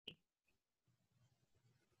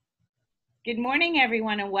Good morning,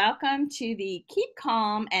 everyone, and welcome to the Keep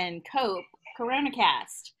Calm and Cope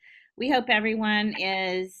CoronaCast. We hope everyone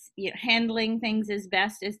is handling things as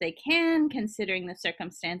best as they can, considering the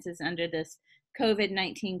circumstances under this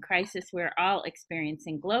COVID-19 crisis we're all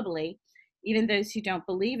experiencing globally. Even those who don't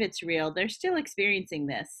believe it's real, they're still experiencing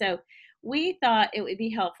this. So we thought it would be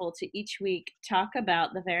helpful to each week talk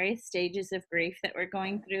about the various stages of grief that we're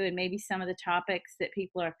going through and maybe some of the topics that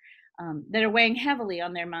people are that are weighing heavily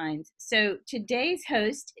on their minds. So today's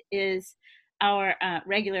host is our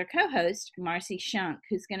regular co-host, Marcy Shunk,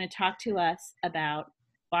 who's going to talk to us about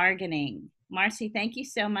bargaining. Marcy, thank you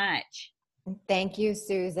so much. Thank you,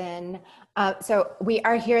 Susan. So we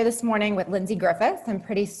are here this morning with Lindsay Griffiths, and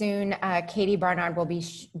pretty soon Katie Barnard will be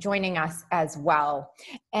joining us as well.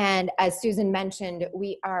 And as Susan mentioned,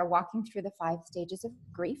 we are walking through the 5 stages of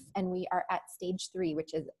grief, and we are at stage 3,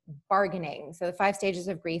 which is bargaining. So the 5 stages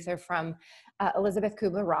of grief are from Elizabeth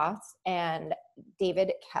Kubler-Ross and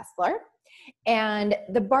David Kessler. And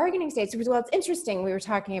the bargaining stage, well, it's interesting. We were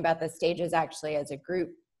talking about the stages actually as a group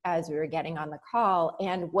as we were getting on the call.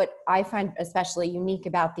 And what I find especially unique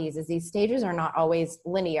about these is these stages are not always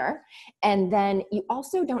linear. And then you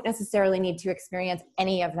also don't necessarily need to experience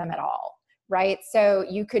any of them at all, right? So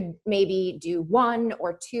you could maybe do 1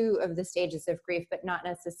 or 2 of the stages of grief, but not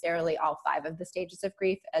necessarily all 5 of the stages of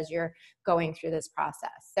grief as you're going through this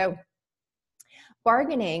process. So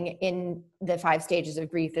bargaining in the 5 stages of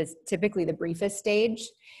grief is typically the briefest stage.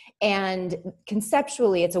 And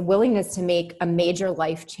conceptually, it's a willingness to make a major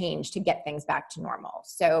life change to get things back to normal.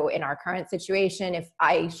 So in our current situation, if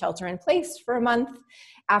I shelter in place for a month,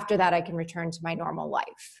 after that, I can return to my normal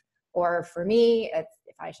life. Or for me, if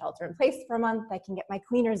I shelter in place for a month, I can get my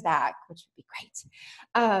cleaners back, which would be great.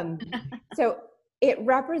 So it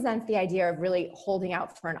represents the idea of really holding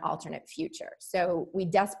out for an alternate future. So we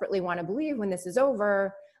desperately want to believe when this is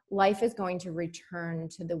over, life is going to return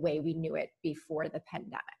to the way we knew it before the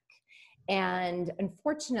pandemic. And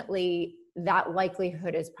unfortunately, that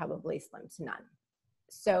likelihood is probably slim to none.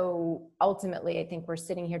 So ultimately, I think we're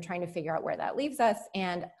sitting here trying to figure out where that leaves us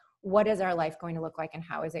and what is our life going to look like and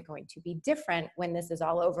how is it going to be different when this is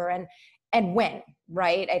all over and when,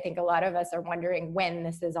 right? I think a lot of us are wondering when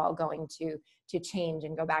this is all going to change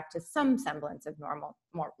and go back to some semblance of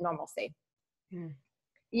normalcy.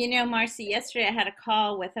 You know, Marcy, yesterday I had a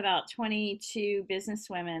call with about 22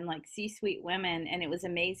 businesswomen, like C-suite women, and it was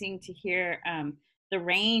amazing to hear the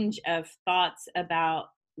range of thoughts about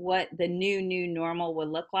what the new normal would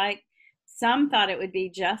look like. Some thought it would be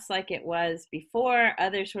just like it was before.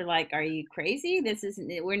 Others were like, "Are you crazy?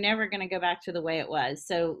 We're never going to go back to the way it was."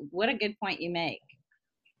 So, what a good point you make.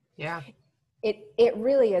 Yeah. It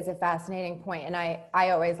really is a fascinating point. And I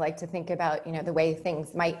always like to think about, the way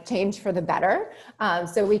things might change for the better.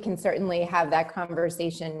 So we can certainly have that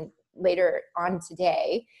conversation later on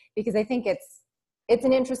today, because I think it's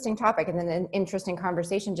an interesting topic and an interesting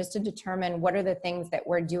conversation just to determine what are the things that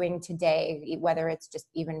we're doing today, whether it's just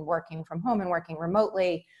even working from home and working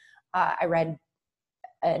remotely. I read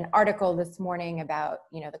an article this morning about,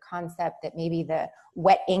 the concept that maybe the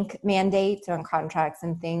wet ink mandate on contracts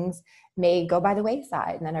and things may go by the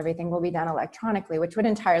wayside, and then everything will be done electronically, which would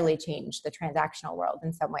entirely change the transactional world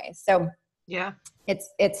in some ways. So yeah,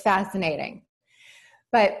 it's fascinating.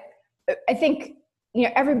 But I think,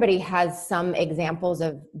 everybody has some examples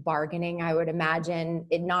of bargaining, I would imagine,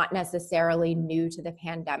 it not necessarily new to the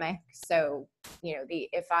pandemic. So,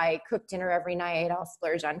 if I cook dinner every night, I'll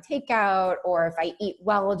splurge on takeout, or if I eat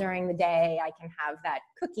well during the day, I can have that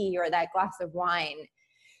cookie or that glass of wine.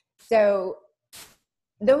 So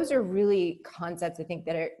those are really concepts, I think,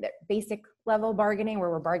 that are basic level bargaining,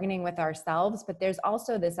 where we're bargaining with ourselves. But there's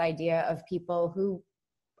also this idea of people who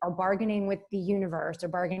are bargaining with the universe or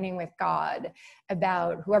bargaining with God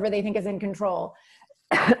about whoever they think is in control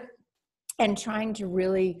and trying to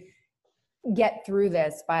really get through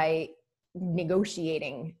this by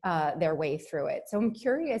negotiating their way through it. So I'm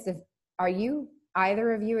curious, are you,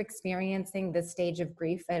 either of you, experiencing this stage of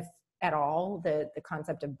grief at all, the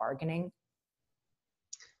concept of bargaining?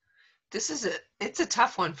 It's a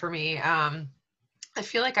tough one for me. I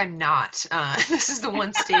feel like I'm not. This is the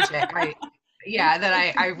one stage that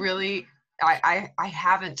I really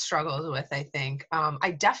haven't struggled with, I think.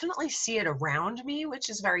 I definitely see it around me,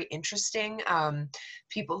 which is very interesting.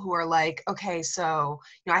 People who are like, okay, so,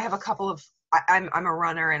 I have a couple of, I'm a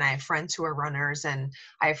runner, and I have friends who are runners, and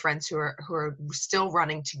I have friends who are still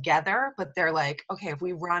running together, but they're like, okay, if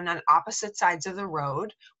we run on opposite sides of the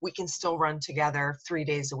road, we can still run together 3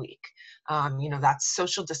 days a week. That's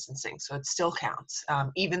social distancing, so it still counts,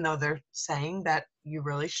 even though they're saying that you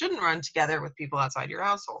really shouldn't run together with people outside your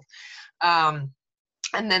household.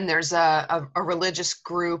 And then there's a religious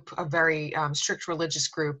group, a very strict religious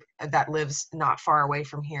group that lives not far away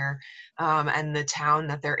from here. And the town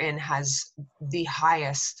that they're in has the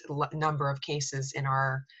highest number of cases in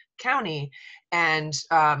our county. And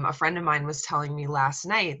a friend of mine was telling me last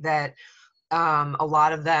night that a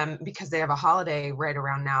lot of them, because they have a holiday right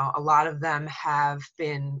around now, a lot of them have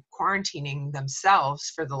been quarantining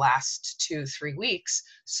themselves for the last 2-3 weeks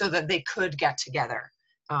so that they could get together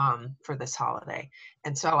for this holiday.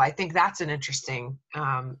 And so I think that's an interesting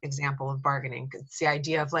example of bargaining. It's the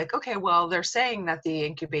idea of like, okay, well, they're saying that the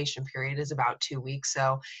incubation period is about 2 weeks.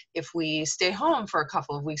 So if we stay home for a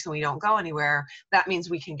couple of weeks and we don't go anywhere, that means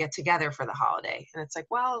we can get together for the holiday. And it's like,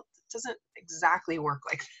 well, it doesn't exactly work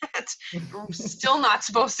like that. We're still not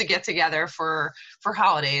supposed to get together for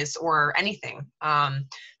holidays or anything.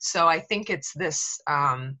 So I think it's this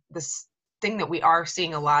this thing that we are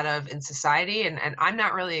seeing a lot of in society, and I'm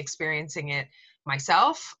not really experiencing it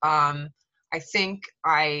myself. I think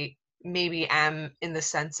I maybe am in the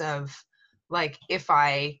sense of like, if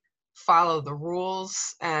I follow the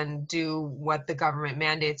rules and do what the government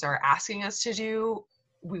mandates are asking us to do,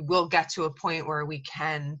 we will get to a point where we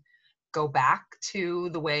can go back to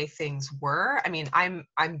the way things were. I mean, I'm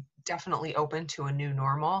definitely open to a new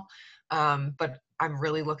normal, but I'm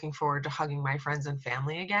really looking forward to hugging my friends and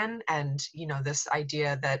family again. And, you know, this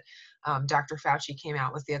idea that Dr. Fauci came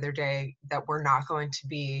out with the other day, that we're not going to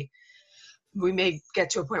be, we may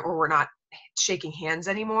get to a point where we're not shaking hands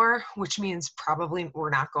anymore, which means probably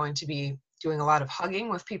we're not going to be doing a lot of hugging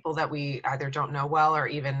with people that we either don't know well or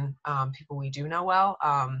even people we do know well.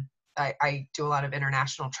 I do a lot of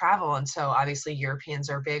international travel. And so obviously Europeans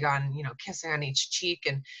are big on, you know, kissing on each cheek,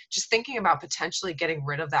 and just thinking about potentially getting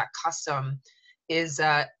rid of that custom is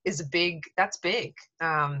a big, that's big.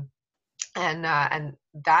 And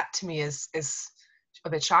that to me is a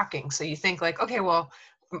bit shocking. So you think like, okay, well,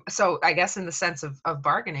 so I guess in the sense of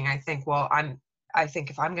bargaining, I think, well, I think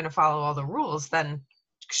if I'm going to follow all the rules, then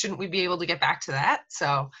shouldn't we be able to get back to that?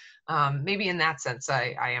 So maybe in that sense,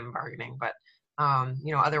 I am bargaining, but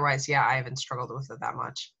you know, otherwise, yeah, I haven't struggled with it that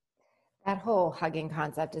much. That whole hugging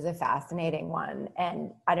concept is a fascinating one.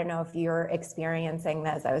 And I don't know if you're experiencing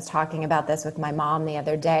this. I was talking about this with my mom the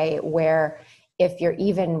other day, where if you're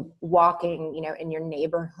even walking, you know, in your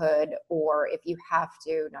neighborhood, or if you have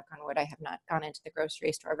to, knock on wood, I have not gone into the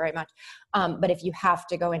grocery store very much, but if you have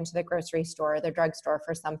to go into the grocery store or the drugstore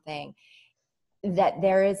for something, that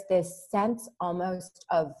there is this sense almost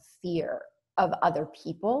of fear of other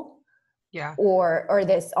people. Yeah. Or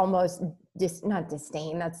this almost not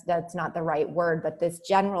disdain, that's not the right word, but this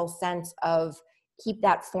general sense of keep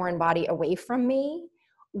that foreign body away from me,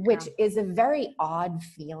 which is a very odd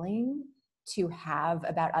feeling to have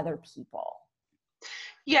about other people.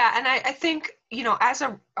 Yeah, and I think, you know, as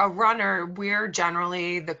a runner, we're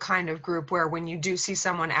generally the kind of group where when you do see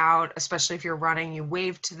someone out, especially if you're running, you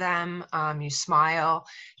wave to them, you smile.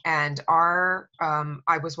 And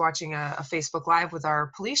I was watching a Facebook Live with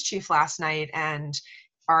our police chief last night, and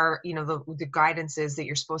you know, the guidance is that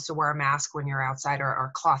you're supposed to wear a mask when you're outside,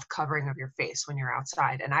 or cloth covering of your face when you're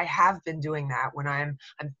outside. And I have been doing that when I'm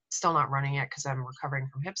still not running yet because I'm recovering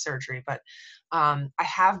from hip surgery, but I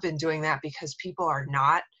have been doing that because people are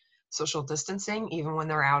not social distancing even when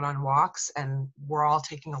they're out on walks, and we're all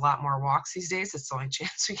taking a lot more walks these days. It's the only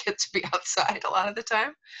chance we get to be outside a lot of the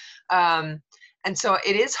time. And so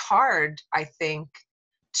it is hard, I think,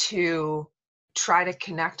 to try to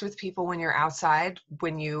connect with people when you're outside,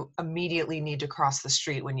 when you immediately need to cross the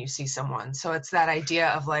street when you see someone. So it's that idea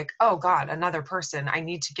of like, oh God, another person, I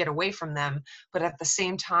need to get away from them, but at the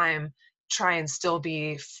same time try and still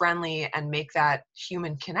be friendly and make that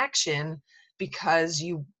human connection, because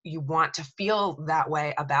you want to feel that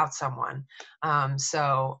way about someone.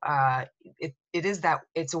 It is that,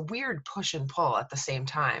 it's a weird push and pull at the same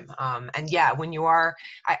time. And yeah, when you are,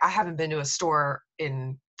 I haven't been to a store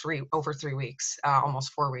in over 3 weeks,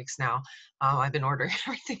 almost 4 weeks now. I've been ordering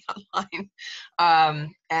everything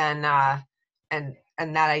online.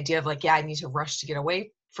 And that idea of like, yeah, I need to rush to get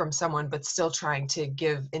away from someone, but still trying to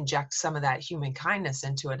inject some of that human kindness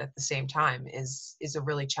into it at the same time is a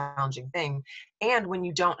really challenging thing. And when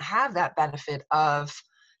you don't have that benefit of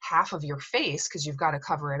half of your face, because you've got to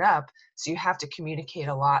cover it up, so you have to communicate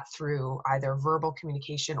a lot through either verbal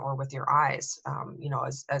communication or with your eyes, you know,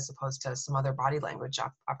 as opposed to some other body language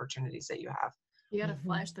opportunities that you have. You got to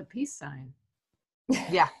flash the peace sign.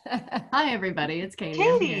 Yeah. Hi, everybody. It's Katie.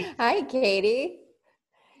 Katie. Hi, Katie.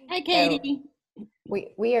 Hi, Katie.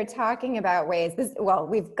 We are talking about ways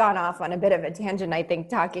we've gone off on a bit of a tangent, I think,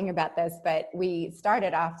 talking about this, but we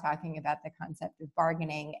started off talking about the concept of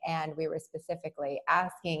bargaining, and we were specifically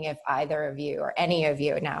asking if either of you, or any of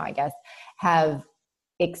you now, I guess, have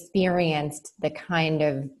experienced the kind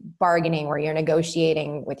of bargaining where you're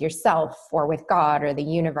negotiating with yourself or with God or the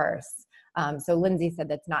universe. So Lindsay said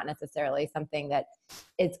that's not necessarily something that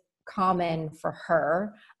is common for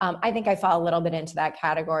her. I think I fall a little bit into that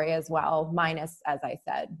category as well, minus, as I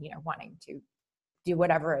said, wanting to do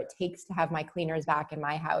whatever it takes to have my cleaners back in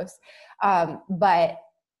my house. But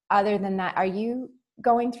other than that, are you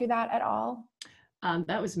going through that at all?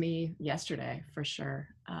 That was me yesterday, for sure.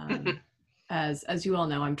 As you all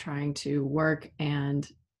know, I'm trying to work and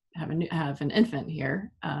have an infant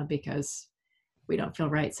here because we don't feel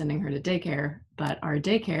right sending her to daycare, but our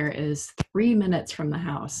daycare is 3 minutes from the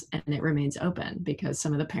house and it remains open because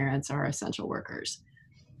some of the parents are essential workers.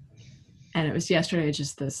 And it was yesterday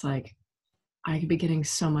just this like, I could be getting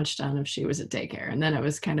so much done if she was at daycare. And then it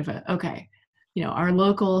was kind of okay, our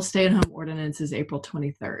local stay-at-home ordinance is April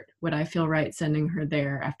 23rd. Would I feel right sending her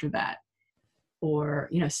there after that? Or,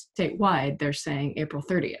 statewide, they're saying April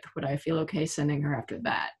 30th. Would I feel okay sending her after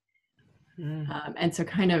that? And so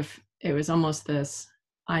kind of, it was almost this,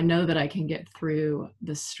 I know that I can get through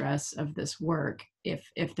the stress of this work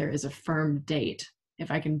if there is a firm date, if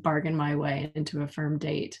I can bargain my way into a firm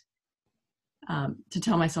date to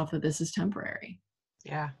tell myself that this is temporary.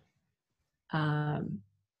 Yeah.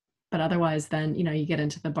 But otherwise then, you get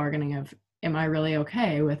into the bargaining of, am I really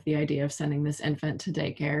okay with the idea of sending this infant to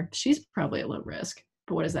daycare? She's probably at low risk,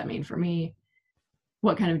 but what does that mean for me?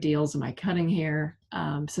 What kind of deals am I cutting here?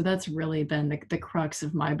 So that's really been the crux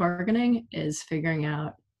of my bargaining, is figuring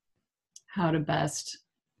out how to best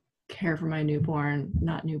care for my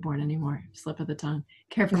not newborn anymore, slip of the tongue,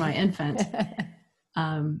 care for my infant,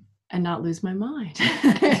 and not lose my mind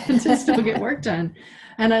and to still get work done.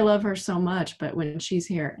 And I love her so much, but when she's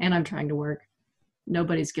here and I'm trying to work,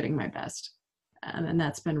 nobody's getting my best. And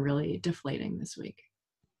that's been really deflating this week.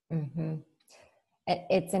 Mm-hmm.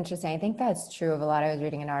 It's interesting. I think that's true of a lot. I was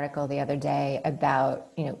reading an article the other day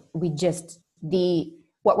about,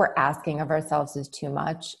 what we're asking of ourselves is too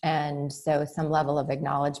much. And so some level of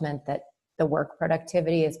acknowledgement that the work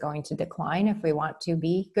productivity is going to decline if we want to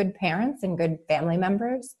be good parents and good family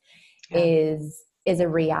members is a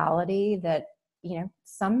reality that,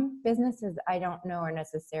 some businesses I don't know are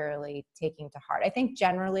necessarily taking to heart. I think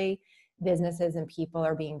generally businesses and people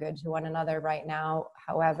are being good to one another right now.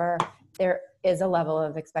 However, there is a level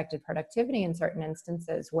of expected productivity in certain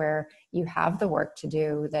instances where you have the work to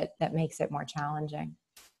do that makes it more challenging.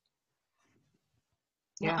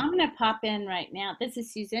 Well, I'm going to pop in right now. This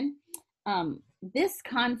is Susan. This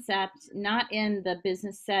concept, not in the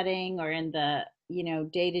business setting or in the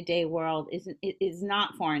day-to-day world, is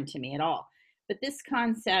not foreign to me at all. But this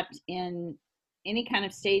concept in any kind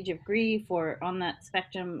of stage of grief or on that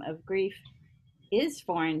spectrum of grief is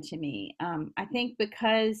foreign to me. I think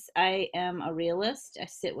because I am a realist, I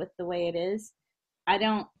sit with the way it is. I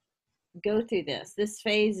don't go through this. This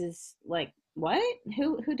phase is like, what?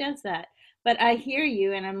 Who does that? But I hear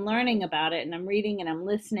you and I'm learning about it and I'm reading and I'm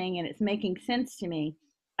listening and it's making sense to me.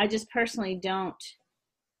 I just personally don't,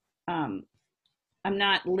 I'm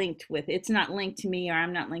not linked with, it's not linked to me, or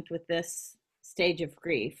I'm not linked with this stage of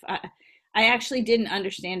grief. I actually didn't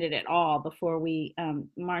understand it at all before we,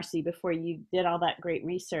 Marcy, before you did all that great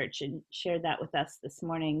research and shared that with us this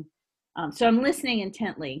morning. So I'm listening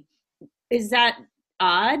intently. Is that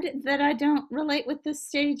odd that I don't relate with this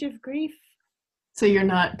stage of grief? So you're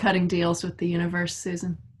not cutting deals with the universe,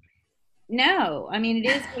 Susan? No, I mean, it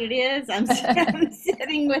is what it is. I'm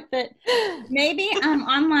sitting with it. Maybe I'm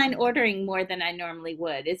online ordering more than I normally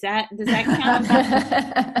would. Does that count?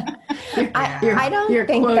 I don't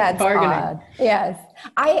think that's bargaining. Odd. Yes.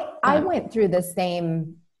 I went through the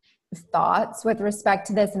same thoughts with respect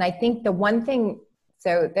to this. And I think the one thing,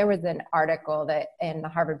 so there was an article that in the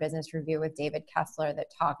Harvard Business Review with David Kessler that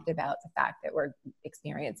talked about the fact that we're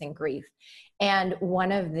experiencing grief. And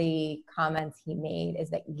one of the comments he made is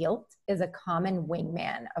that guilt is a common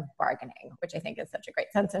wingman of bargaining, which I think is such a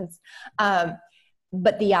great sentence.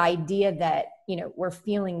 But the idea that, we're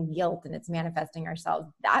feeling guilt and it's manifesting ourselves,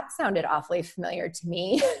 that sounded awfully familiar to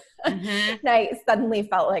me. Mm-hmm. And I suddenly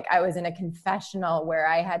felt like I was in a confessional where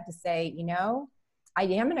I had to say, I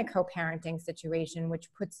am in a co-parenting situation, which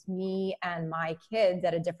puts me and my kids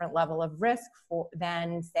at a different level of risk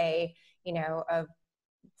than say, a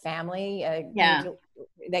family Yeah.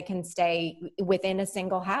 that can stay within a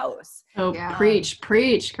single house. Oh, Yeah. preach,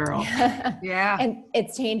 girl. Yeah. And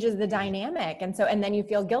it changes the dynamic. And then you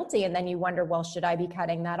feel guilty, and then you wonder, well, should I be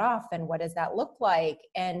cutting that off? And what does that look like?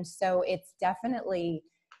 And so it's definitely,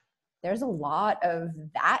 there's a lot of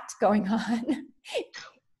that going on.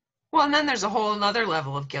 Well, and then there's a whole another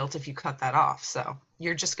level of guilt if you cut that off. So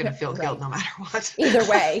you're just going to feel guilt no matter what. Either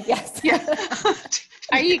way, yes. Yeah.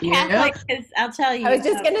 Are you Catholic? Yep. Because I'll tell you. I was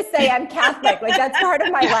just going to say I'm Catholic. Like, that's part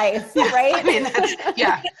of my life, right? I mean, that's,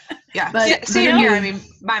 yeah. But Same here. I mean,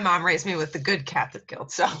 my mom raised me with the good Catholic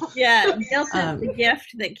guilt. So Yeah, guilt is the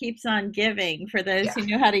gift that keeps on giving for those who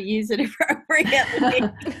know how to use it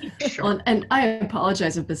appropriately. Sure. Well, and I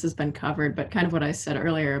apologize if this has been covered, but kind of what I said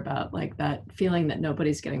earlier about like that feeling that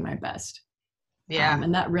nobody's getting my best. Yeah.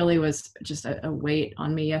 And that really was just a weight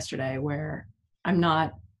on me yesterday, where I'm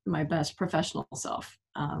not my best professional self.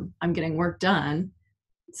 I'm getting work done.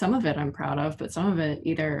 Some of it I'm proud of, but some of it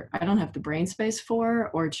either I don't have the brain space for,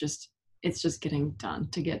 or it's just getting done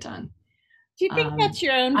to get done. Do you think that's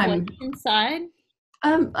your own voice inside?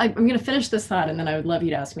 I'm going to finish this thought, and then I would love you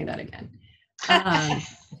to ask me that again.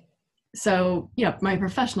 So, my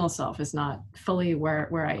professional self is not fully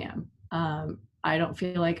where I am. I don't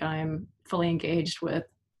feel like I'm fully engaged with,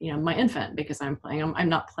 my infant, because I'm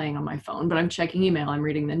not playing on my phone, but I'm checking email. I'm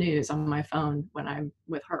reading the news on my phone when I'm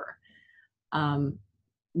with her.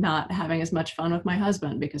 Not having as much fun with my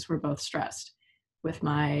husband because we're both stressed. With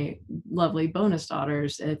my lovely bonus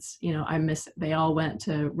daughters, it's, they all went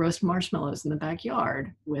to roast marshmallows in the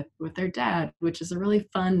backyard with their dad, which is a really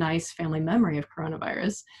fun, nice family memory of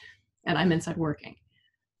coronavirus. And I'm inside working.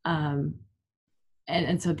 And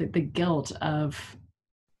so the guilt of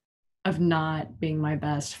not being my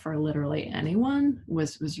best for literally anyone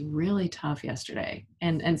was really tough yesterday.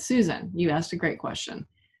 And Susan, you asked a great question.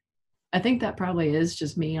 I think that probably is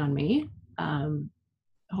just me on me,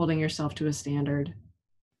 holding yourself to a standard.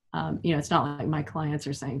 It's not like my clients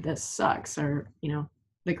are saying this sucks, or,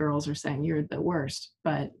 the girls are saying you're the worst,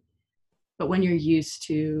 but when you're used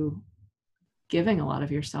to giving a lot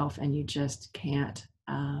of yourself and you just can't,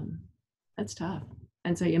 that's tough.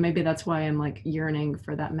 And so maybe that's why I'm like yearning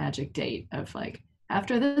for that magic date of like,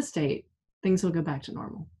 after this date, things will go back to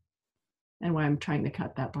normal, and why I'm trying to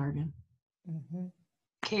cut that bargain. Mm-hmm.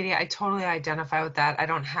 Katie, I totally identify with that. I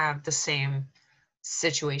don't have the same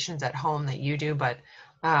situations at home that you do, but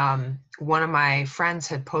one of my friends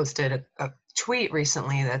had posted a tweet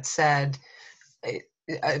recently that said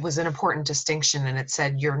it was an important distinction, and it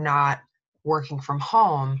said, you're not working from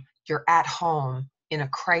home, you're at home in a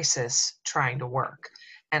crisis trying to work.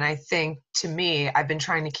 And I think, to me, I've been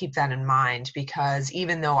trying to keep that in mind, because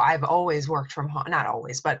even though I've always worked from home, not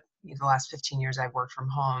always, but the last 15 years I've worked from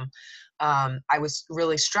home, I was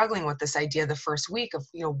really struggling with this idea the first week of,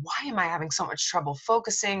 why am I having so much trouble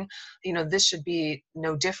focusing? This should be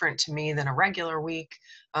no different to me than a regular week,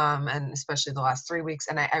 and especially the last 3 weeks.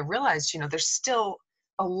 And I realized, there's still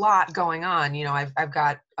a lot going on. I've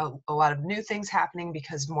got a lot of new things happening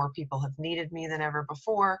because more people have needed me than ever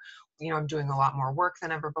before. I'm doing a lot more work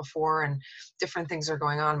than ever before, and different things are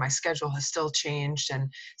going on. My schedule has still changed.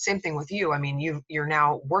 And same thing with you. I mean, you're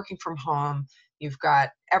now working from home. You've got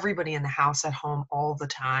everybody in the house at home all the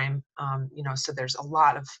time. So there's a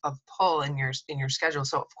lot of pull in your schedule.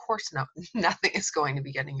 So of course, nothing is going to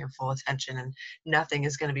be getting your full attention, and nothing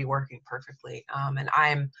is going to be working perfectly. And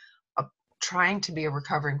I'm trying to be a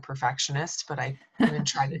recovering perfectionist, but I even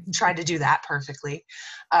try to do that perfectly.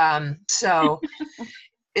 So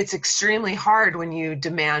it's extremely hard when you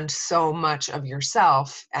demand so much of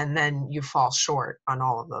yourself, and then you fall short on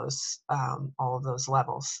all of those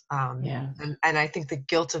levels. And I think the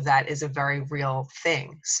guilt of that is a very real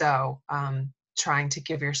thing. So trying to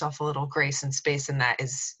give yourself a little grace and space in that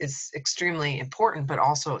is extremely important, but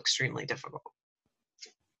also extremely difficult.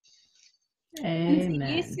 Amen.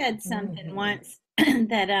 You said something once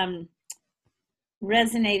that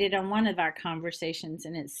resonated on one of our conversations,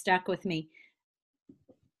 and it stuck with me.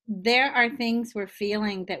 There are things we're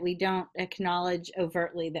feeling that we don't acknowledge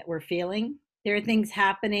overtly that we're feeling. There are things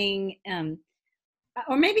happening,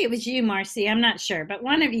 or maybe it was you, Marcy, I'm not sure, but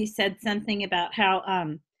one of you said something about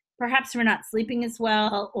how perhaps we're not sleeping as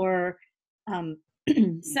well, or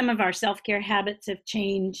some of our self-care habits have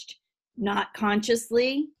changed, not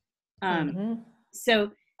consciously.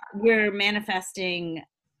 So we're manifesting,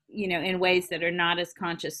 in ways that are not as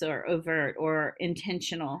conscious or overt or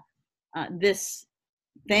intentional, this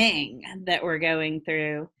thing that we're going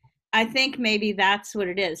through. I think maybe that's what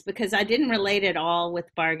it is, because I didn't relate at all with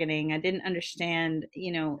bargaining. I didn't understand,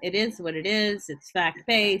 it is what it is. It's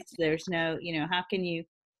fact-based. There's no, how can you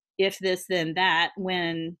if this, then that,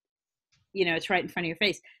 when, it's right in front of your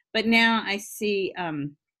face. But now I see,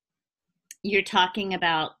 you're talking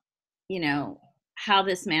about, how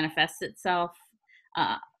this manifests itself.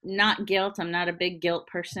 Not guilt. I'm not a big guilt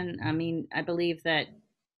person. I mean, I believe that,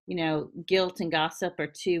 guilt and gossip are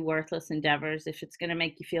two worthless endeavors. If it's going to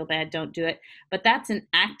make you feel bad, don't do it. But that's an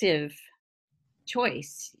active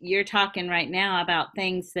choice. You're talking right now about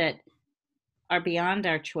things that are beyond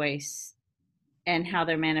our choice and how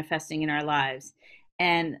they're manifesting in our lives.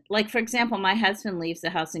 And like, for example, my husband leaves the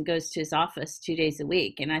house and goes to his office 2 days a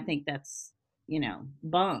week. And I think that's,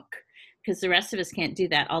 bunk, because the rest of us can't do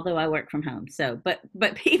that. Although I work from home. So, but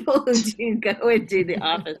people who do go and do the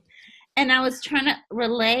office. And I was trying to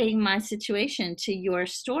relay my situation to your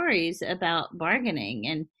stories about bargaining.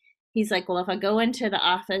 And he's like, well, if I go into the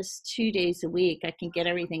office 2 days a week, I can get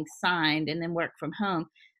everything signed and then work from home.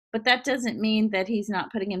 But that doesn't mean that he's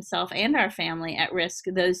not putting himself and our family at risk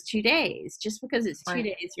those 2 days, just because it's 2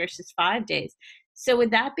 days versus 5 days. So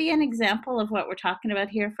would that be an example of what we're talking about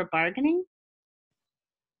here for bargaining?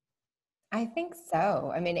 I think so.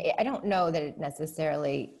 I mean, I don't know that it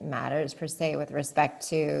necessarily matters per se with respect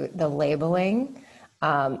to the labeling.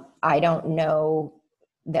 I don't know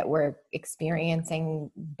that we're experiencing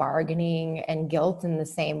bargaining and guilt in the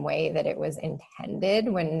same way that it was intended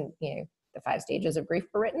when, the 5 stages of grief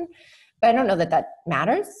were written. But I don't know that that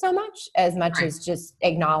matters so much as just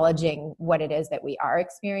acknowledging what it is that we are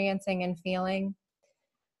experiencing and feeling.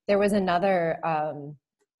 There was another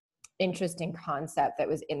interesting concept that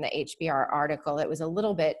was in the HBR article. It was a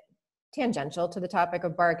little bit tangential to the topic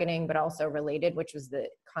of bargaining, but also related, which was the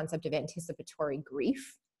concept of anticipatory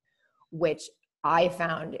grief, which I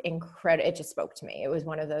found incredible. It just spoke to me. It was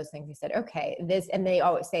one of those things. He said, okay, this, and they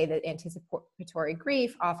always say that anticipatory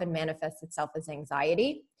grief often manifests itself as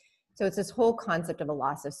anxiety. So it's this whole concept of a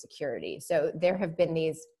loss of security. So there have been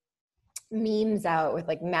these memes out with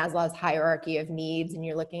like Maslow's hierarchy of needs, and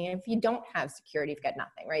you're looking at, if you don't have security, you've got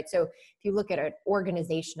nothing, right? So if you look at an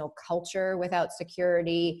organizational culture without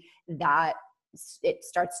security, that it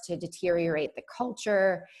starts to deteriorate the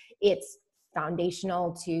culture. It's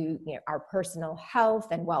foundational to our personal health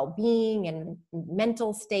and well-being and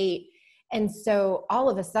mental state. And so all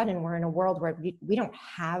of a sudden we're in a world where we don't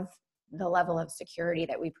have the level of security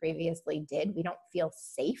that we previously did. We don't feel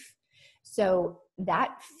safe. So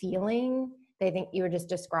that feeling that I think you were just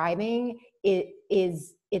describing,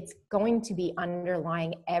 it's going to be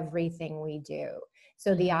underlying everything we do.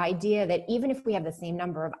 So the idea that even if we have the same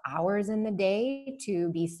number of hours in the day to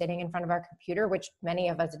be sitting in front of our computer, which many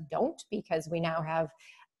of us don't, because we now have,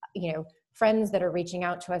 friends that are reaching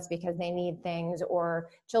out to us because they need things, or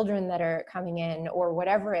children that are coming in, or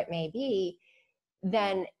whatever it may be,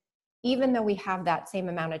 then even though we have that same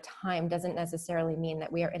amount of time doesn't necessarily mean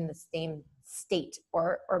that we are in the same state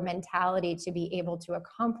or mentality to be able to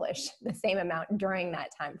accomplish the same amount during that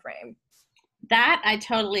time frame. That I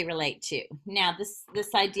totally relate to. Now, this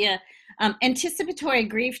idea, anticipatory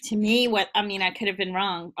grief, to me, I could have been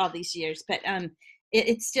wrong all these years, but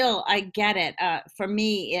it's still, I get it. For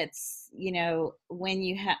me, it's, when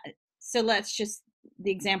you have, so let's just,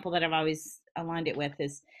 the example that I've always aligned it with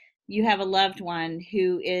is, you have a loved one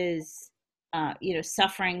who is,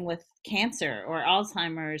 suffering with cancer or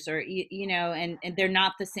Alzheimer's, or, and they're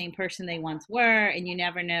not the same person they once were, and you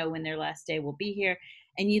never know when their last day will be here.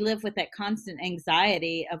 And you live with that constant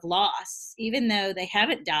anxiety of loss, even though they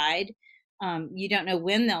haven't died. You don't know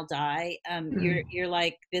when they'll die. You're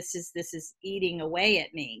like, this is eating away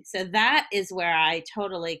at me. So that is where I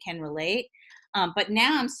totally can relate. But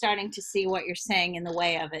now I'm starting to see what you're saying in the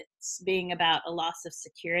way of it being about a loss of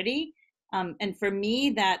security. And for me,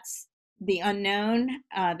 that's the unknown,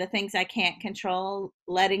 the things I can't control,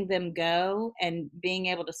 letting them go and being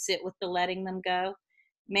able to sit with the letting them go,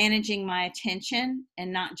 managing my attention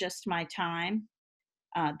and not just my time.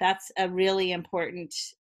 That's a really important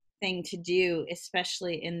thing to do,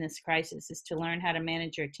 especially in this crisis, is to learn how to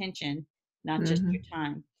manage your attention, not just your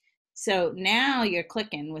time. So now you're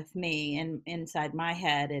clicking with me and inside my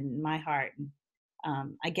head and my heart.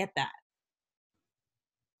 I get that.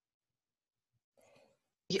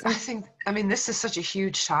 Yeah, this is such a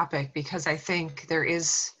huge topic, because I think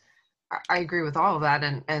I agree with all of that.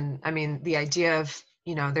 And the idea of,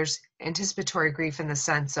 there's anticipatory grief in the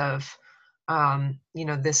sense of,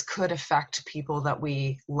 this could affect people that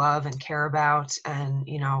we love and care about. And,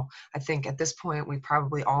 I think at this point, we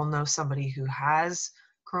probably all know somebody who has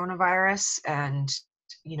coronavirus, and,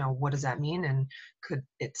 what does that mean? And could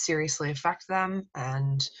it seriously affect them?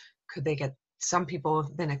 And could they some people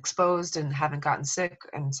have been exposed and haven't gotten sick,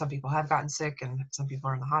 and some people have gotten sick, and some people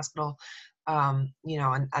are in the hospital,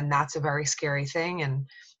 and that's a very scary thing. And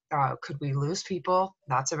could we lose people?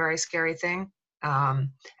 That's a very scary thing. And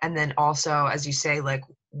then also, as you say, like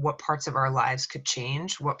what parts of our lives could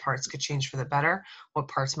change, what parts could change for the better, what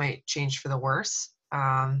parts might change for the worse.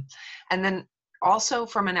 And then also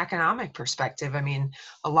from an economic perspective, I mean,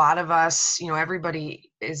 a lot of us,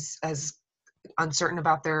 everybody is as uncertain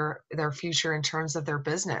about their future in terms of their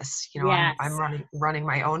business. Yes. I'm running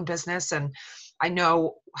my own business, and I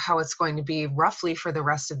know how it's going to be roughly for the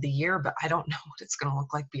rest of the year, but I don't know what it's going to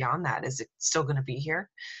look like beyond that. Is it still going to be here?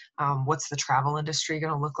 What's the travel industry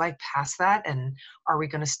going to look like past that? And are we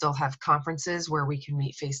going to still have conferences where we can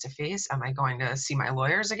meet face to face? Am I going to see my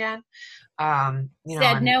lawyers again?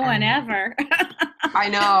 Said no one ever. I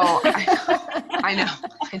know.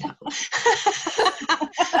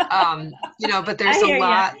 But there's a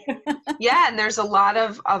lot. Yeah, and there's a lot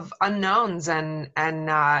of unknowns, and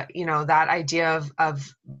that idea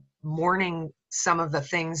of mourning some of the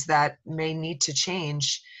things that may need to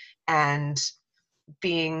change, and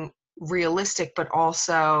being realistic, but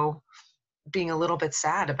also being a little bit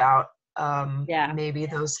sad about maybe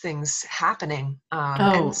those things happening,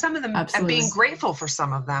 and some of them, absolutely. and being grateful for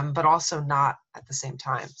some of them, but also not at the same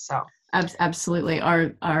time. So absolutely,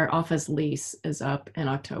 our office lease is up in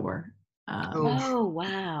October. Oh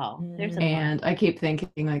wow! And I keep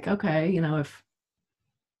thinking, like, okay,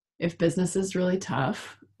 if business is really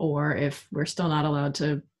tough, or if we're still not allowed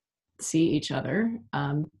to see each other,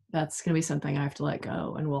 that's going to be something I have to let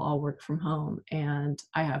go, and we'll all work from home. And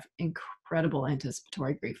I have incredible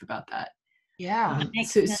anticipatory grief about that. Yeah.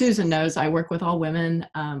 Susan knows I work with all women.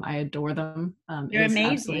 I adore them. You're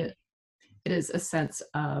amazing. It is a sense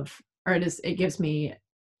of, or it gives me,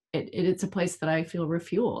 it's a place that I feel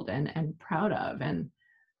refueled and proud of. And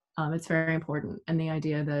it's very important. And the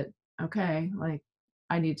idea that, okay, like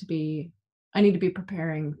I need to be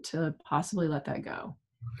preparing to possibly let that go.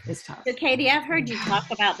 It's tough. So Katie, I've heard you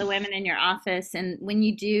talk about the women in your office, and when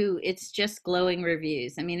you do, it's just glowing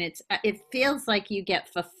reviews. I mean, it feels like you get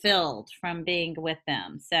fulfilled from being with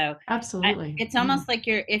them. So absolutely, it's almost like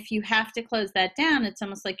if you have to close that down, it's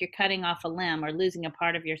almost like you're cutting off a limb or losing a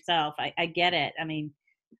part of yourself. I get it. I mean,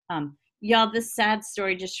 y'all, this sad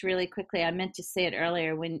story, just really quickly, I meant to say it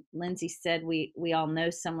earlier when Lindsay said we all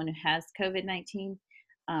know someone who has COVID-19.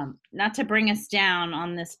 Not to bring us down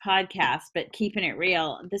on this podcast, but keeping it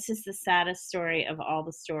real, this is the saddest story of all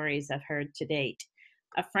the stories I've heard to date.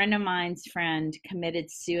 A friend of mine's friend committed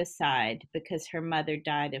suicide because her mother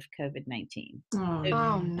died of COVID-19.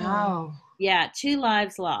 Oh no. Yeah, 2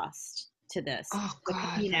 lives lost to this. Oh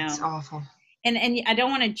God, that's awful. And I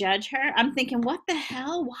don't want to judge her. I'm thinking, what the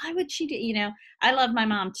hell? Why would she do, I love my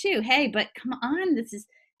mom too. Hey, but come on,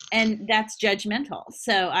 and that's judgmental.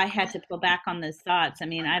 So I had to pull back on those thoughts. I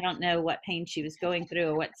mean, I don't know what pain she was going through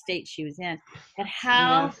or what state she was in, but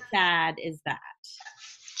how sad is that?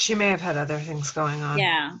 She may have had other things going on.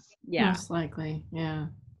 Yeah. Most likely. Yeah.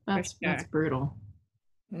 That's brutal.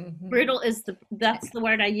 Mm-hmm. Brutal that's the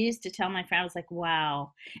word I used to tell my friend. I was like,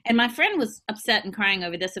 wow. And my friend was upset and crying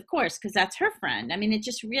over this, of course, because that's her friend. I mean, it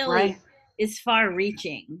just really is far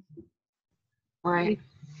reaching. Right.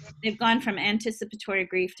 They've gone from anticipatory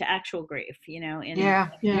grief to actual grief,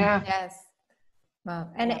 Yes.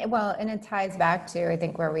 Well, and it ties back to, I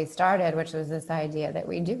think, where we started, which was this idea that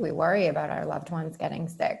we worry about our loved ones getting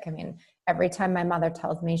sick. I mean, every time my mother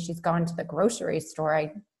tells me she's gone to the grocery store,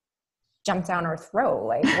 I jump down her throat.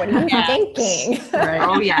 Like, what are you thinking? Right.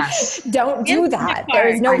 Oh, yes. Don't do that. There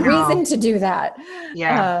is no reason to do that.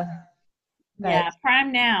 Yeah.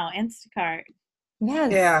 Prime Now, Instacart.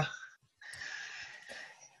 Yes. Yeah.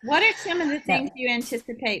 What are some of the things you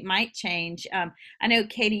anticipate might change? I know,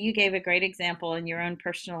 Katie, you gave a great example in your own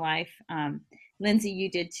personal life. Lindsay, you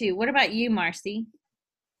did too. What about you, Marcy?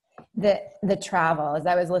 The travel, as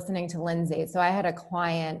I was listening to Lindsay. So I had a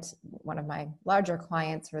client, one of my larger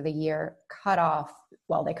clients for the year, cut off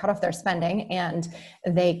their spending, and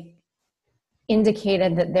they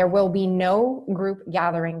indicated that there will be no group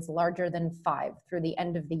gatherings larger than 5 through the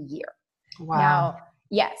end of the year. Wow. Now,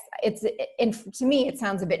 yes, to me, it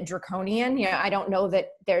sounds a bit draconian. I don't know that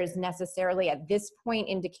there's necessarily at this point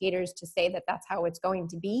indicators to say that that's how it's going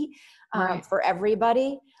to be for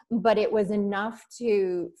everybody. But it was enough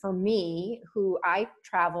for me, who I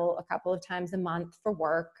travel a couple of times a month for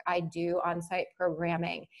work. I do on-site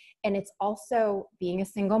programming. And it's also, being a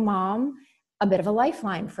single mom, a bit of a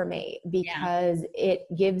lifeline for me, because it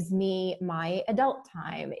gives me my adult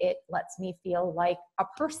time. It lets me feel like a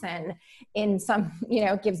person in some,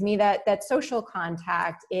 gives me that social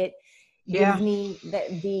contact. It gives me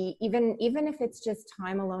even if it's just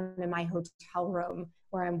time alone in my hotel room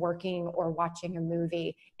where I'm working or watching a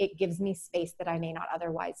movie, it gives me space that I may not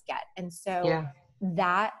otherwise get. And so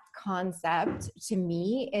that concept to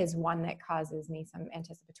me is one that causes me some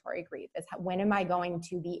anticipatory grief, is when am I going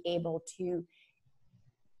to be able to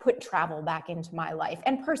put travel back into my life,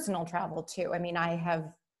 and personal travel too. I mean, I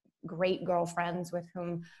have great girlfriends with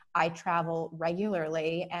whom I travel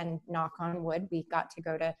regularly, and knock on wood, we got to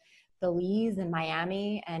go to Belize and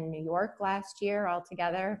Miami and New York last year all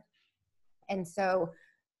together. And so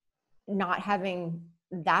not having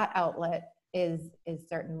that outlet is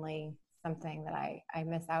certainly something that I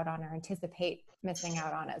miss out on, or anticipate missing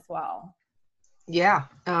out on as well. Yeah,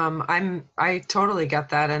 I totally get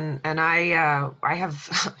that, and I'm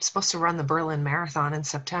supposed to run the Berlin Marathon in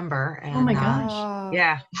September, and Oh my gosh.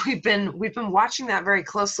 yeah, we've been watching that very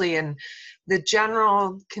closely, and the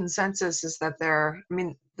general consensus is that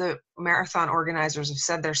the marathon organizers have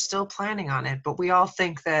said they're still planning on it, but we all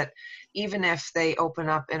think that even if they open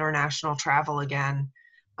up international travel again,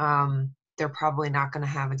 they're probably not going to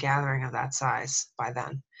have a gathering of that size by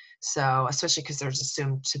then. So, especially because there's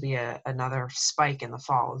assumed to be another spike in the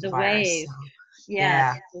fall of the virus. wave. So,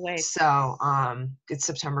 Yeah. yeah. The wave. So, it's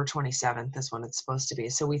September 27th is when it's supposed to be.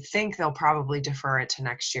 So we think they'll probably defer it to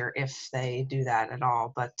next year if they do that at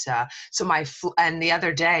all. But, and the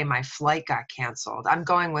other day my flight got canceled. I'm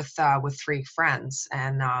going with 3 friends.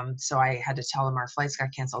 And, so I had to tell them our flights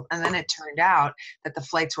got canceled. And then it turned out that the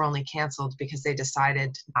flights were only canceled because they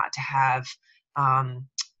decided not to have,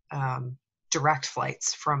 direct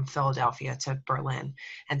flights from Philadelphia to Berlin.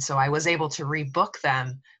 And so I was able to rebook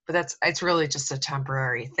them, but it's really just a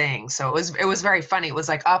temporary thing. So it was very funny. It was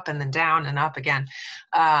like up and then down and up again.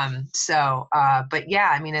 But yeah,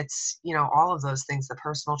 I mean, it's, all of those things, the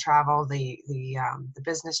personal travel, the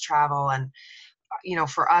business travel. And,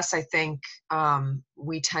 for us, I think,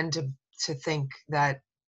 we tend to think that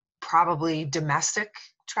probably domestic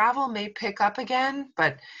travel may pick up again,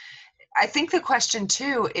 but I think the question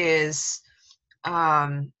too is,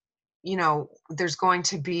 there's going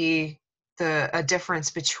to be a difference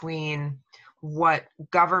between what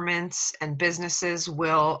governments and businesses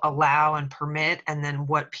will allow and permit, and then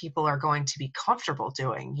what people are going to be comfortable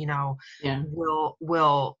doing. Yeah.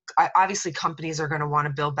 Obviously companies are going to want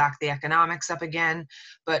to build back the economics up again,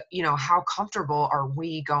 but how comfortable are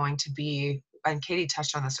we going to be? And Katie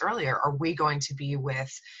touched on this earlier, are we going to be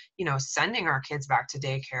with, sending our kids back to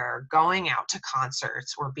daycare, going out to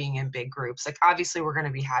concerts, or being in big groups? Like, obviously we're going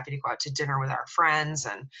to be happy to go out to dinner with our friends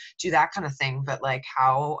and do that kind of thing. But like,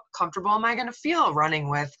 how comfortable am I going to feel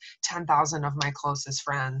running with 10,000 of my closest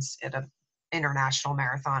friends at an international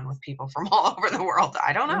marathon with people from all over the world?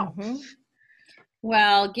 I don't know. Mm-hmm.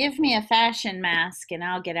 Well, give me a fashion mask and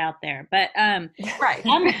I'll get out there. But Right.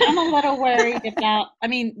 I'm a little worried about,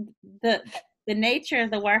 the nature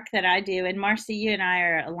of the work that I do, and Marcy, you and I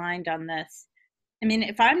are aligned on this. I mean,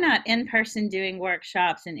 if I'm not in person doing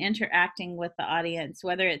workshops and interacting with the audience,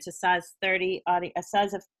 whether it's a size 30 an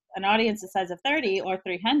audience the size of 30 or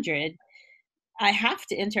 300, I have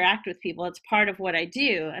to interact with people. It's part of what I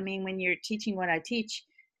do. I mean, when you're teaching what I teach,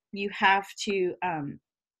 you have to,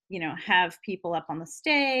 have people up on the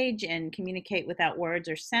stage and communicate without words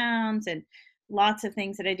or sounds, and lots of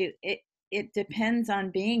things that I do. It depends on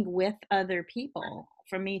being with other people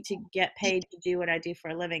for me to get paid to do what I do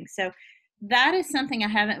for a living. So that is something I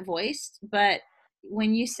haven't voiced. But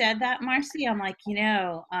when you said that, Marcy, I'm like,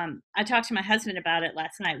 I talked to my husband about it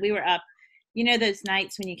last night. We were up, those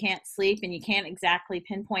nights when you can't sleep and you can't exactly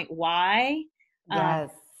pinpoint why.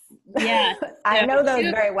 Yes. Yeah. I know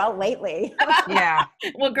those very well lately. Yeah.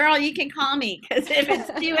 Well, girl, you can call me, because if it's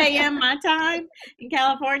 2 a.m. my time in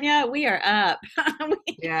California, we are up.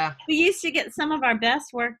 Yeah. We used to get some of our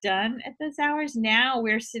best work done at those hours. Now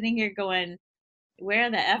we're sitting here going,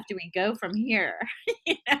 where the F do we go from here?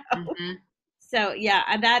 Mm-hmm. So yeah,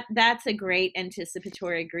 that's a great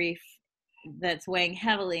anticipatory grief that's weighing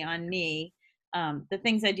heavily on me. The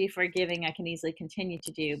things I do for giving, I can easily continue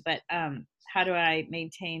to do, but how do I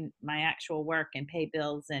maintain my actual work and pay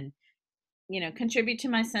bills and, contribute to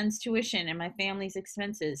my son's tuition and my family's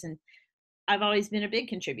expenses? And I've always been a big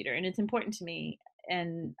contributor, and it's important to me,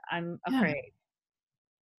 and I'm afraid.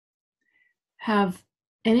 Have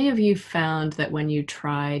any of you found that when you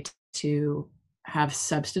try to have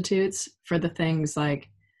substitutes for the things like,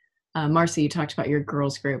 Marcy, you talked about your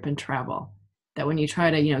girls group and travel, that when you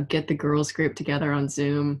try to, get the girls group together on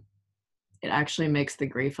Zoom, it actually makes the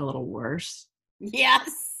grief a little worse? Yes,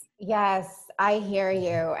 I hear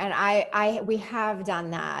you. And we have done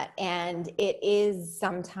that. And it is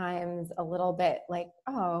sometimes a little bit like,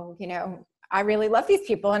 oh, I really love these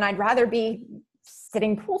people and I'd rather be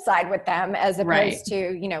sitting poolside with them as opposed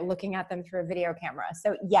to, looking at them through a video camera.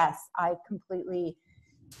 So yes, I completely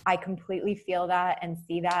feel that and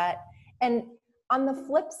see that. And on the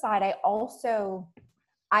flip side,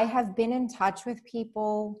 I have been in touch with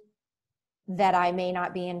people that I may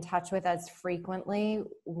not be in touch with as frequently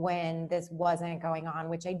when this wasn't going on,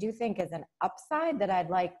 which I do think is an upside that I'd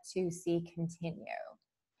like to see continue.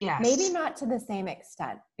 Yes. Maybe not to the same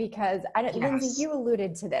extent, because Yes. Lindsay, you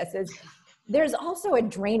alluded to this, is there's also a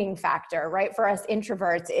draining factor, right? For us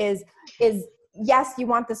introverts is yes, you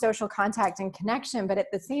want the social contact and connection, but at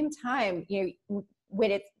the same time,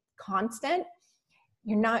 when it's constant,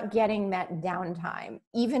 you're not getting that downtime.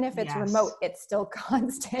 Even if it's remote, it's still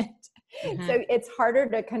constant. Mm-hmm. So it's harder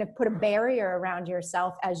to kind of put a barrier around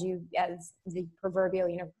yourself as the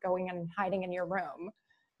proverbial, going and hiding in your room.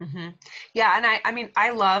 Mm-hmm. Yeah. And I mean, I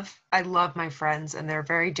love my friends and they're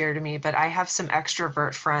very dear to me, but I have some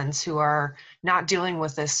extrovert friends who are not dealing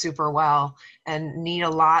with this super well and need a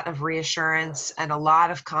lot of reassurance and a lot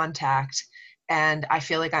of contact. And I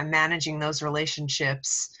feel like I'm managing those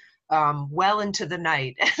relationships well into the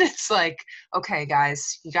night. And it's like, okay,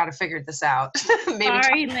 guys, you got to figure this out.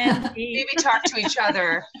 maybe talk to each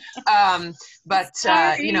other.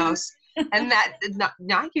 And that,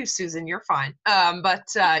 not you, Susan, you're fine. But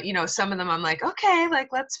some of them I'm like, okay, like,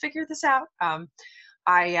 let's figure this out.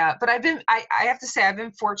 I have to say I've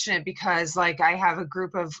been fortunate because like I have a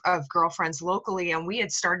group of girlfriends locally, and we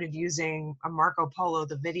had started using a Marco Polo,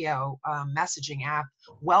 the video messaging app,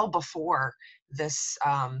 well before this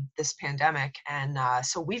pandemic. And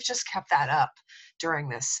so we've just kept that up during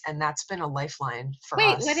this, and that's been a lifeline for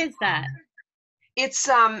us. Wait, what is that? It's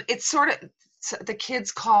sort of, the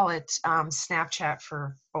kids call it Snapchat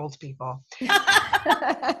for old people.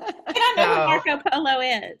 I don't know what Marco Polo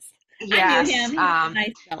is. Yes, I knew him.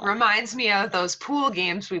 Nice reminds me of those pool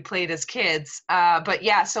games we played as kids. But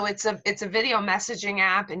yeah, so it's a video messaging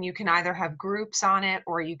app, and you can either have groups on it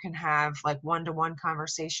or you can have like one-to-one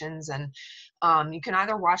conversations, and you can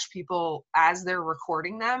either watch people as they're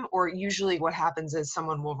recording them, or usually what happens is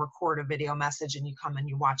someone will record a video message and you come and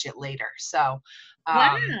you watch it later. So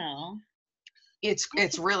wow.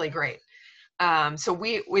 It's really great. So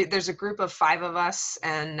we there's a group of 5 of us,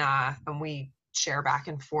 and we share back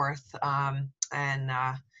and forth.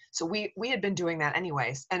 So we had been doing that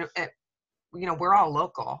anyways. And we're all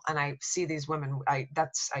local, and I see these women. I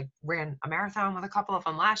ran a marathon with a couple of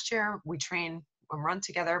them last year. We train and run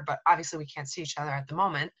together, but obviously we can't see each other at the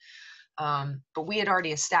moment. But we had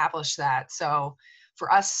already established that. So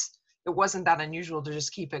for us, it wasn't that unusual to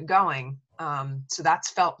just keep it going. So that's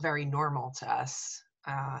felt very normal to us.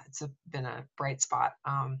 It's been a bright spot.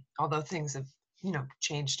 Although things have,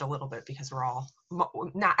 changed a little bit because we're all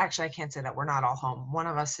not, actually, I can't say that we're not all home. One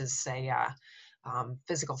of us is a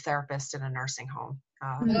physical therapist in a nursing home.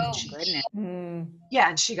 Goodness. Yeah,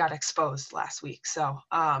 and she got exposed last week. So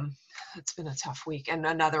it's been a tough week. And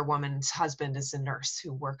another woman's husband is a nurse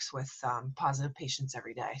who works with positive patients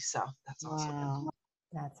every day. So that's also wow.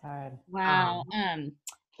 That's hard. Wow.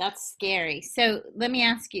 That's scary. So let me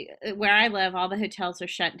ask you, where I live, all the hotels are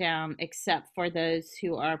shut down except for those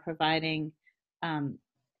who are providing,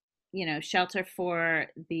 shelter for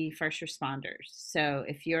the first responders. So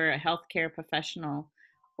if you're a healthcare professional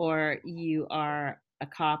or you are a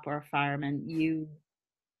cop or a fireman,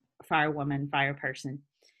 firewoman, fireperson,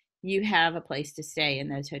 you have a place to stay in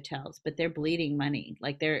those hotels, but they're bleeding money.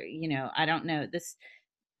 Like they're, I don't know, this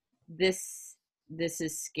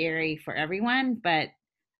is scary for everyone, but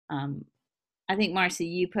I think, Marcy,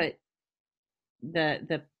 you put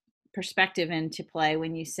the perspective into play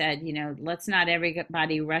when you said, let's not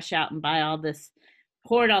everybody rush out and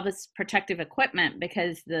hoard all this protective equipment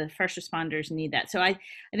because the first responders need that. So I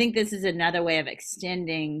think this is another way of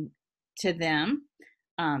extending to them.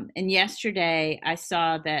 And yesterday I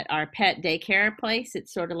saw that our pet daycare place,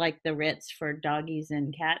 it's sort of like the Ritz for doggies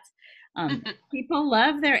and cats. People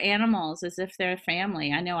love their animals as if they're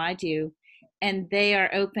family. I know I do. And they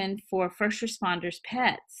are open for first responders'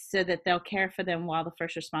 pets so that they'll care for them while the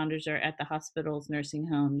first responders are at the hospitals, nursing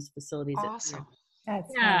homes, facilities. Awesome.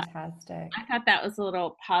 That's fantastic. I thought that was a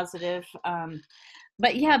little positive.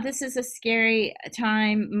 But yeah, this is a scary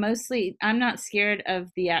time. Mostly, I'm not scared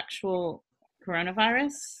of the actual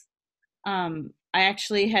coronavirus. I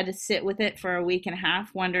actually had to sit with it for a week and a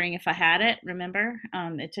half, wondering if I had it. Remember,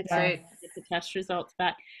 it took time to get the test results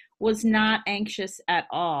back. Was not anxious at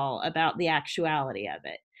all about the actuality of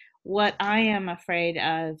it. What I am afraid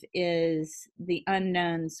of is the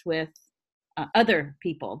unknowns with other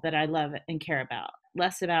people that I love and care about.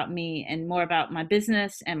 Less about me and more about my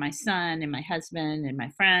business and my son and my husband and my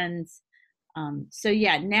friends. So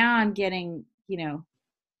yeah, now I'm getting,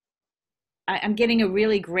 I'm getting a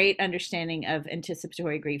really great understanding of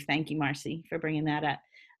anticipatory grief. Thank you, Marcy, for bringing that up.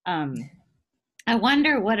 I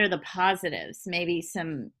wonder what are the positives, maybe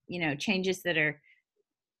some, changes that are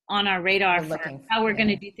on our radar We're for looking how we're going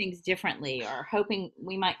to yeah. do things differently, or hoping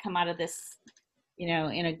we might come out of this, in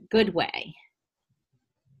a good way.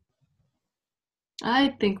 I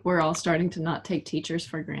think we're all starting to not take teachers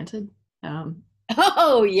for granted.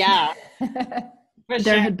 Oh, yeah, for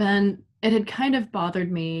There sure. had been, it had kind of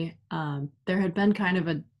bothered me. There had been kind of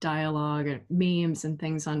a dialogue, memes and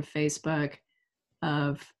things on Facebook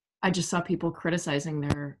of, I just saw people criticizing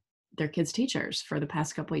their kids' teachers for the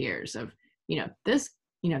past couple of years of, this,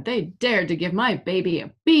 they dared to give my baby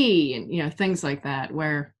a B, and things like that,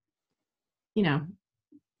 where,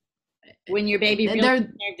 When your baby really they're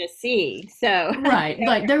deserved to see. So right.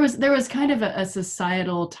 Like there was kind of a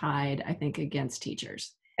societal tide, I think, against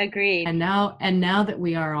teachers. agreed. And now that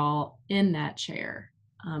we are all in that chair,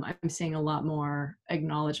 I'm seeing a lot more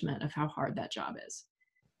acknowledgement of how hard that job is.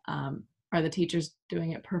 Are the teachers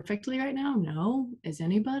doing it perfectly right now? No. Is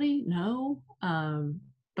anybody? No.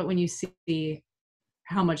 But when you see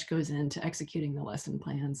how much goes into executing the lesson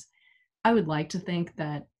plans, I would like to think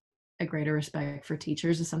that a greater respect for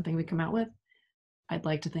teachers is something we come out with. I'd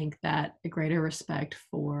like to think that a greater respect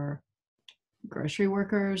for grocery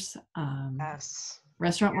workers, Yes.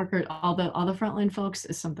 restaurant workers, all the frontline folks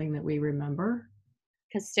is something that we remember.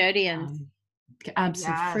 Custodians,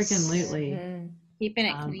 Absolutely. Mhm. keeping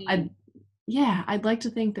it clean. I'd like to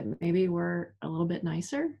think that maybe we're a little bit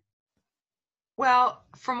nicer. Well,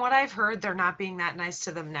 from what I've heard, they're not being that nice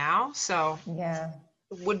to them now. So Yeah.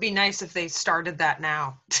 it would be nice if they started that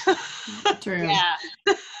now. True. Yeah.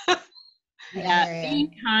 I Yeah, hear ya.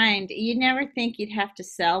 being kind. You never think you'd have to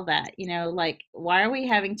sell that, like, why are we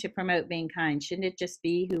having to promote being kind? Shouldn't it just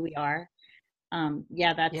be who we are?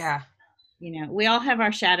 Yeah, that's, Yeah. we all have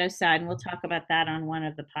our shadow side, and we'll talk about that on one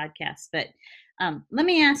of the podcasts. But let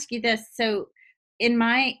me ask you this. So, in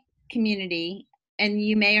my community, and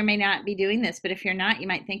you may or may not be doing this, but if you're not, you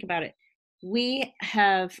might think about it.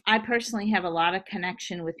 I personally have a lot of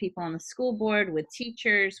connection with people on the school board, with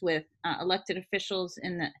teachers, with elected officials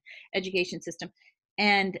in the education system.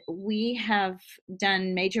 And we have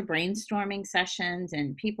done major brainstorming sessions,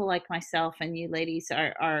 and people like myself and you ladies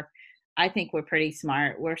are I think we're pretty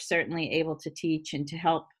smart. We're certainly able to teach and to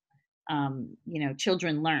help,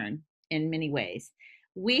 children learn in many ways.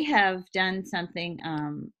 We have done something.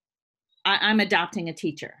 I'm adopting a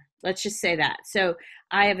teacher. Let's just say that. So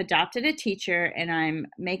I have adopted a teacher, and I'm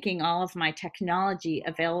making all of my technology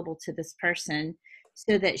available to this person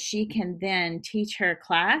so that she can then teach her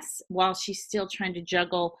class while she's still trying to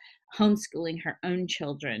juggle homeschooling her own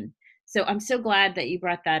children. So I'm so glad that you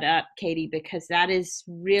brought that up, Katie, because that is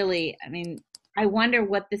really, I wonder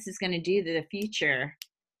what this is going to do to the future.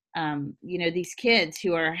 These kids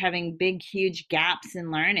who are having big, huge gaps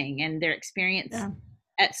in learning, and their experience Yeah.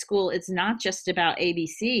 at school, it's not just about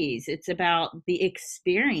ABCs, it's about the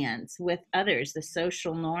experience with others, the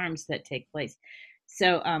social norms that take place.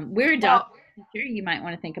 So we're Well, adopting a teacher. You might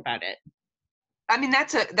want to think about it. I mean,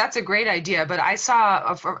 that's a great idea, but I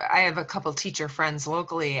have a couple teacher friends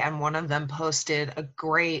locally, and one of them posted a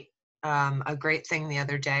great thing the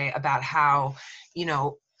other day about how,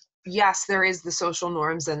 yes, there is the social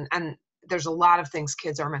norms, and there's a lot of things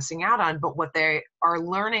kids are missing out on, but what they are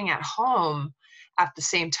learning at home at the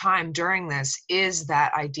same time during this is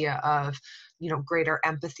that idea of, greater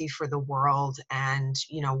empathy for the world. And,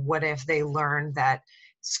 what if they learn that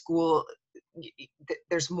school,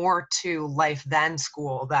 there's more to life than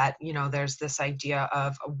school, that, there's this idea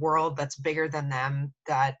of a world that's bigger than them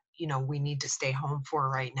that, we need to stay home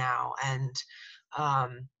for right now. And,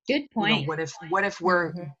 Good point. what if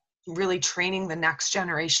we're Mhm. really training the next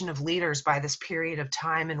generation of leaders by this period of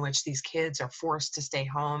time in which these kids are forced to stay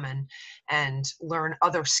home and learn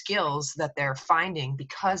other skills that they're finding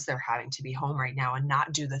because they're having to be home right now and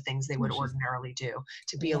not do the things they would ordinarily do,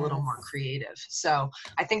 to be a little more Yes. creative. So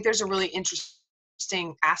I think there's a really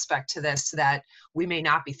interesting aspect to this that we may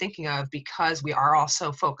not be thinking of, because we are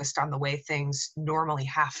also focused on the way things normally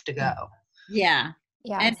have to go. Yeah.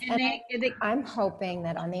 Yes. And I'm hoping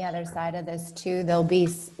that on the other side of this too, there'll be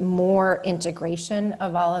more integration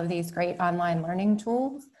of all of these great online learning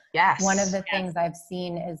tools. Yes. One of the things I've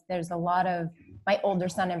seen is there's a lot of, my older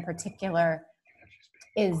son in particular,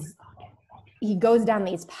 he goes down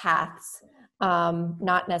these paths,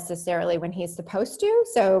 not necessarily when he's supposed to.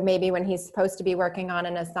 So maybe when he's supposed to be working on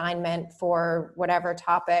an assignment for whatever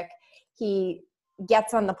topic, he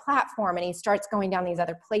gets on the platform and he starts going down these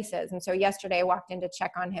other places. And so yesterday I walked in to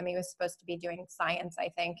check on him. He was supposed to be doing science, I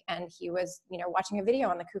think, and he was, watching a video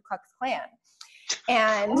on the Ku Klux Klan.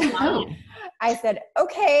 And Oh. I said,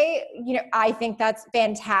 okay, I think that's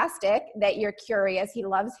fantastic that you're curious. He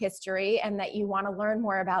loves history and that you want to learn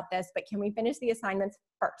more about this, but can we finish the assignments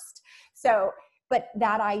first? So, but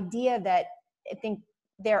that idea that I think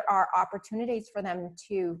there are opportunities for them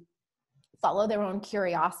to follow their own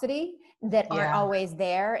curiosity that aren't always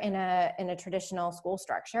there in a traditional school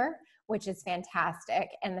structure, which is fantastic.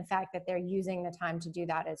 And the fact that they're using the time to do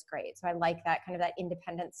that is great. So I like that kind of that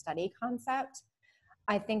independent study concept.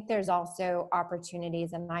 I think there's also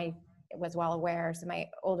opportunities, and I was well aware, so my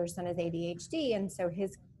older son is ADHD, and so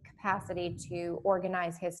his capacity to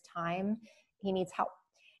organize his time, he needs help.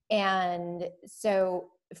 And so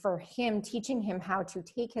for him, teaching him how to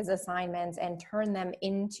take his assignments and turn them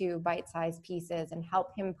into bite-sized pieces and help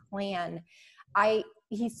him plan,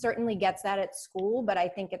 he certainly gets that at school, but I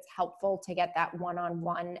think it's helpful to get that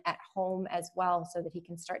one-on-one at home as well, so that he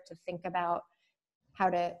can start to think about how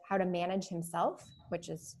to manage himself, which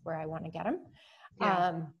is where I want to get him.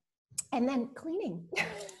 And then cleaning.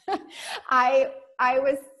 I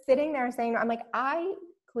was sitting there saying, I'm like,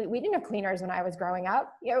 we didn't have cleaners when I was growing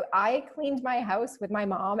up. I cleaned my house with my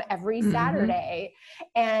mom every Saturday.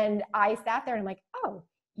 And I sat there and I'm like, oh,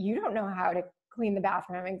 you don't know how to clean the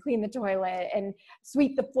bathroom and clean the toilet and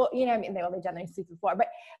sweep the floor. They sweep the floor, but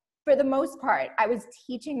for the most part, I was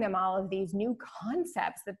teaching them all of these new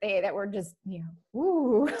concepts that were just,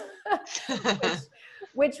 woo,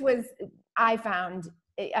 which was, I found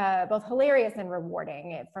both hilarious and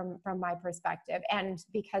rewarding from my perspective. And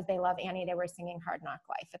because they love Annie, they were singing Hard Knock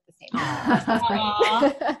Life at the same time.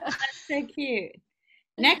 Aww, that's so cute.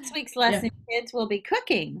 Next week's lesson, kids, will be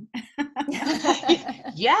cooking.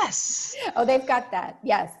 Yes. Oh, they've got that.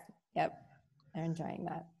 Yes. Yep. They're enjoying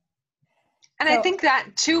that. And I think that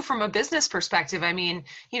too, from a business perspective, I mean,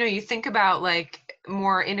 you think about like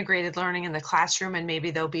more integrated learning in the classroom, and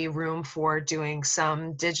maybe there'll be room for doing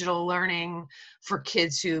some digital learning for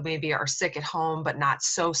kids who maybe are sick at home, but not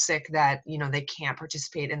so sick that, they can't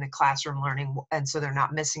participate in the classroom learning. And so they're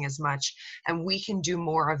not missing as much. And we can do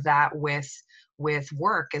more of that with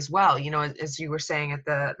work as well. As you were saying at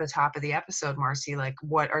the top of the episode, Marcy, like,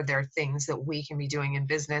 what are there things that we can be doing in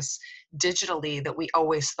business digitally that we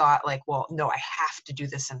always thought like, well, no, I have to do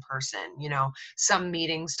this in person. Some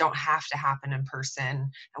meetings don't have to happen in person,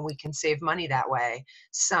 and we can save money that way.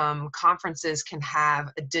 Some conferences can have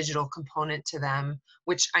a digital component to them,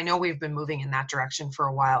 which I know we've been moving in that direction for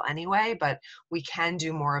a while anyway, but we can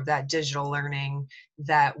do more of that digital learning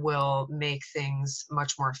that will make things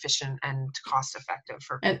much more efficient and cost effective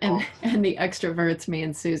for people. And the extroverts, me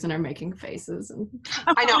and Susan, are making faces.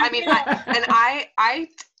 I know. I mean, I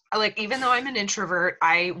like, even though I'm an introvert,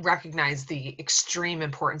 I recognize the extreme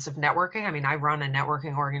importance of networking. I mean, I run a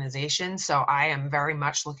networking organization, so I am very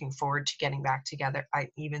much looking forward to getting back together.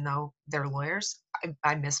 Even though they're lawyers,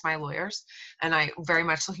 I miss my lawyers, and I very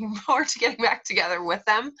much looking forward to getting back together with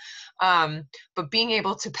them. But being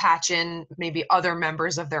able to patch in maybe other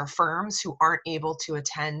members of their firms who aren't able to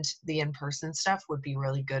attend the in-person stuff would be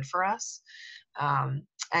really good for us. And,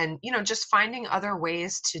 just finding other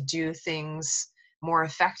ways to do things more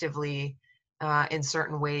effectively in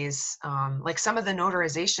certain ways, like some of the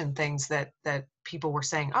notarization things that people were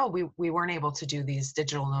saying, oh, we weren't able to do these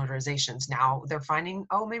digital notarizations. Now they're finding,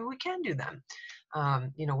 oh, maybe we can do them.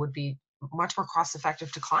 Would be much more cost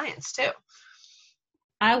effective to clients too.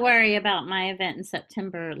 I worry about my event in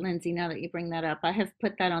September, Lindsay, now that you bring that up. I have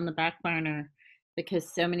put that on the back burner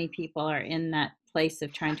because so many people are in that place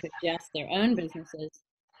of trying to adjust their own businesses.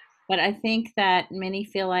 But I think that many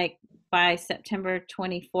feel like by September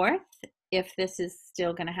 24th, if this is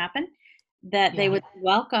still going to happen, that they would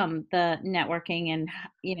welcome the networking and,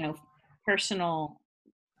 personal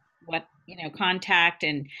contact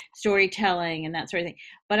and storytelling and that sort of thing.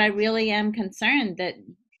 But I really am concerned that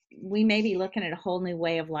we may be looking at a whole new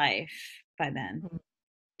way of life by then.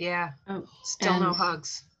 Yeah. Still no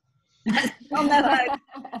hugs. Still no hugs.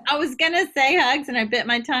 I was going to say hugs and I bit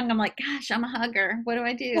my tongue. I'm like, gosh, I'm a hugger. What do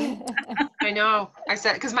I do? I know. I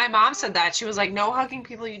said, because my mom said that. She was like, no hugging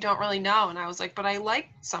people you don't really know. And I was like, but I like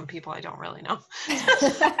some people I don't really know.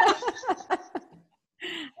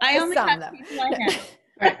 I only hug people I know.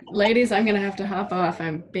 All right, ladies, I'm going to have to hop off.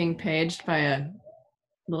 I'm being paged by a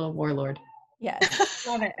little warlord. Yes.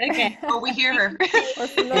 Love it. Okay. Oh, we hear her. We're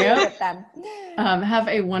familiar with them. Have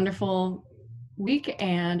a wonderful week,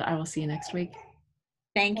 and I will see you next week.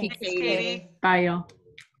 Thank you, Thanks, Katie. Bye, y'all.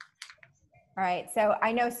 All right. So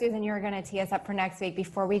I know, Susan, you were going to tee us up for next week.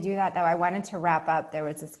 Before we do that, though, I wanted to wrap up. There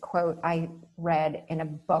was this quote I read in a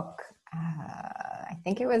book. I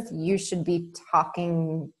think it was, maybe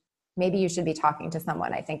you should be talking to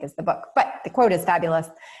someone, I think is the book. But the quote is fabulous,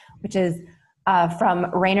 which is,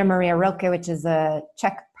 from Rainer Maria Rilke, which is a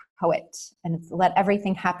Czech poet. And it's let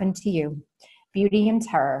everything happen to you. Beauty and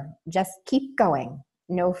terror, just keep going.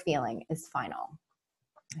 No feeling is final.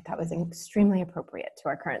 I thought was extremely appropriate to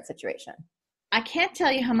our current situation. I can't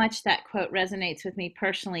tell you how much that quote resonates with me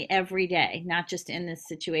personally every day, not just in this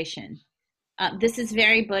situation. This is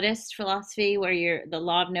very Buddhist philosophy where you're the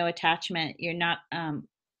law of no attachment. You're not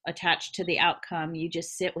attached to the outcome. You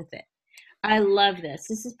just sit with it. I love this.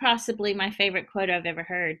 This is possibly my favorite quote I've ever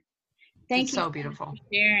heard. Thank It's you so beautiful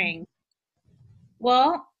for sharing.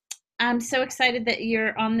 Well, I'm so excited that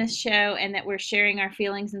you're on this show and that we're sharing our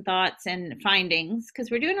feelings and thoughts and findings because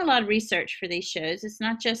we're doing a lot of research for these shows. It's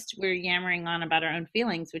not just we're yammering on about our own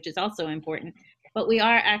feelings, which is also important, but we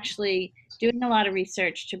are actually doing a lot of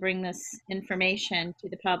research to bring this information to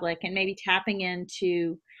the public and maybe tapping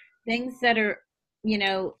into things that are,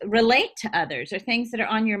 relate to others or things that are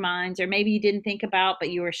on your minds or maybe you didn't think about,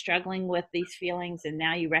 but you were struggling with these feelings and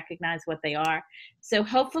now you recognize what they are. So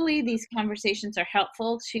hopefully these conversations are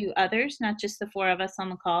helpful to others, not just the four of us on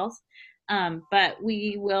the calls. But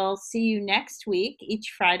we will see you next week,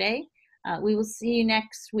 each Friday. We will see you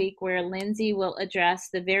next week where Lindsay will address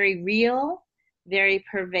the very real, very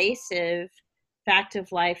pervasive fact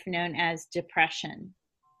of life known as depression.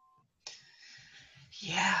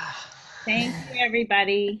 Yeah. Thank you,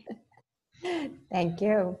 everybody. Thank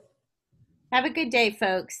you. Have a good day,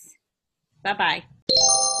 folks. Bye-bye.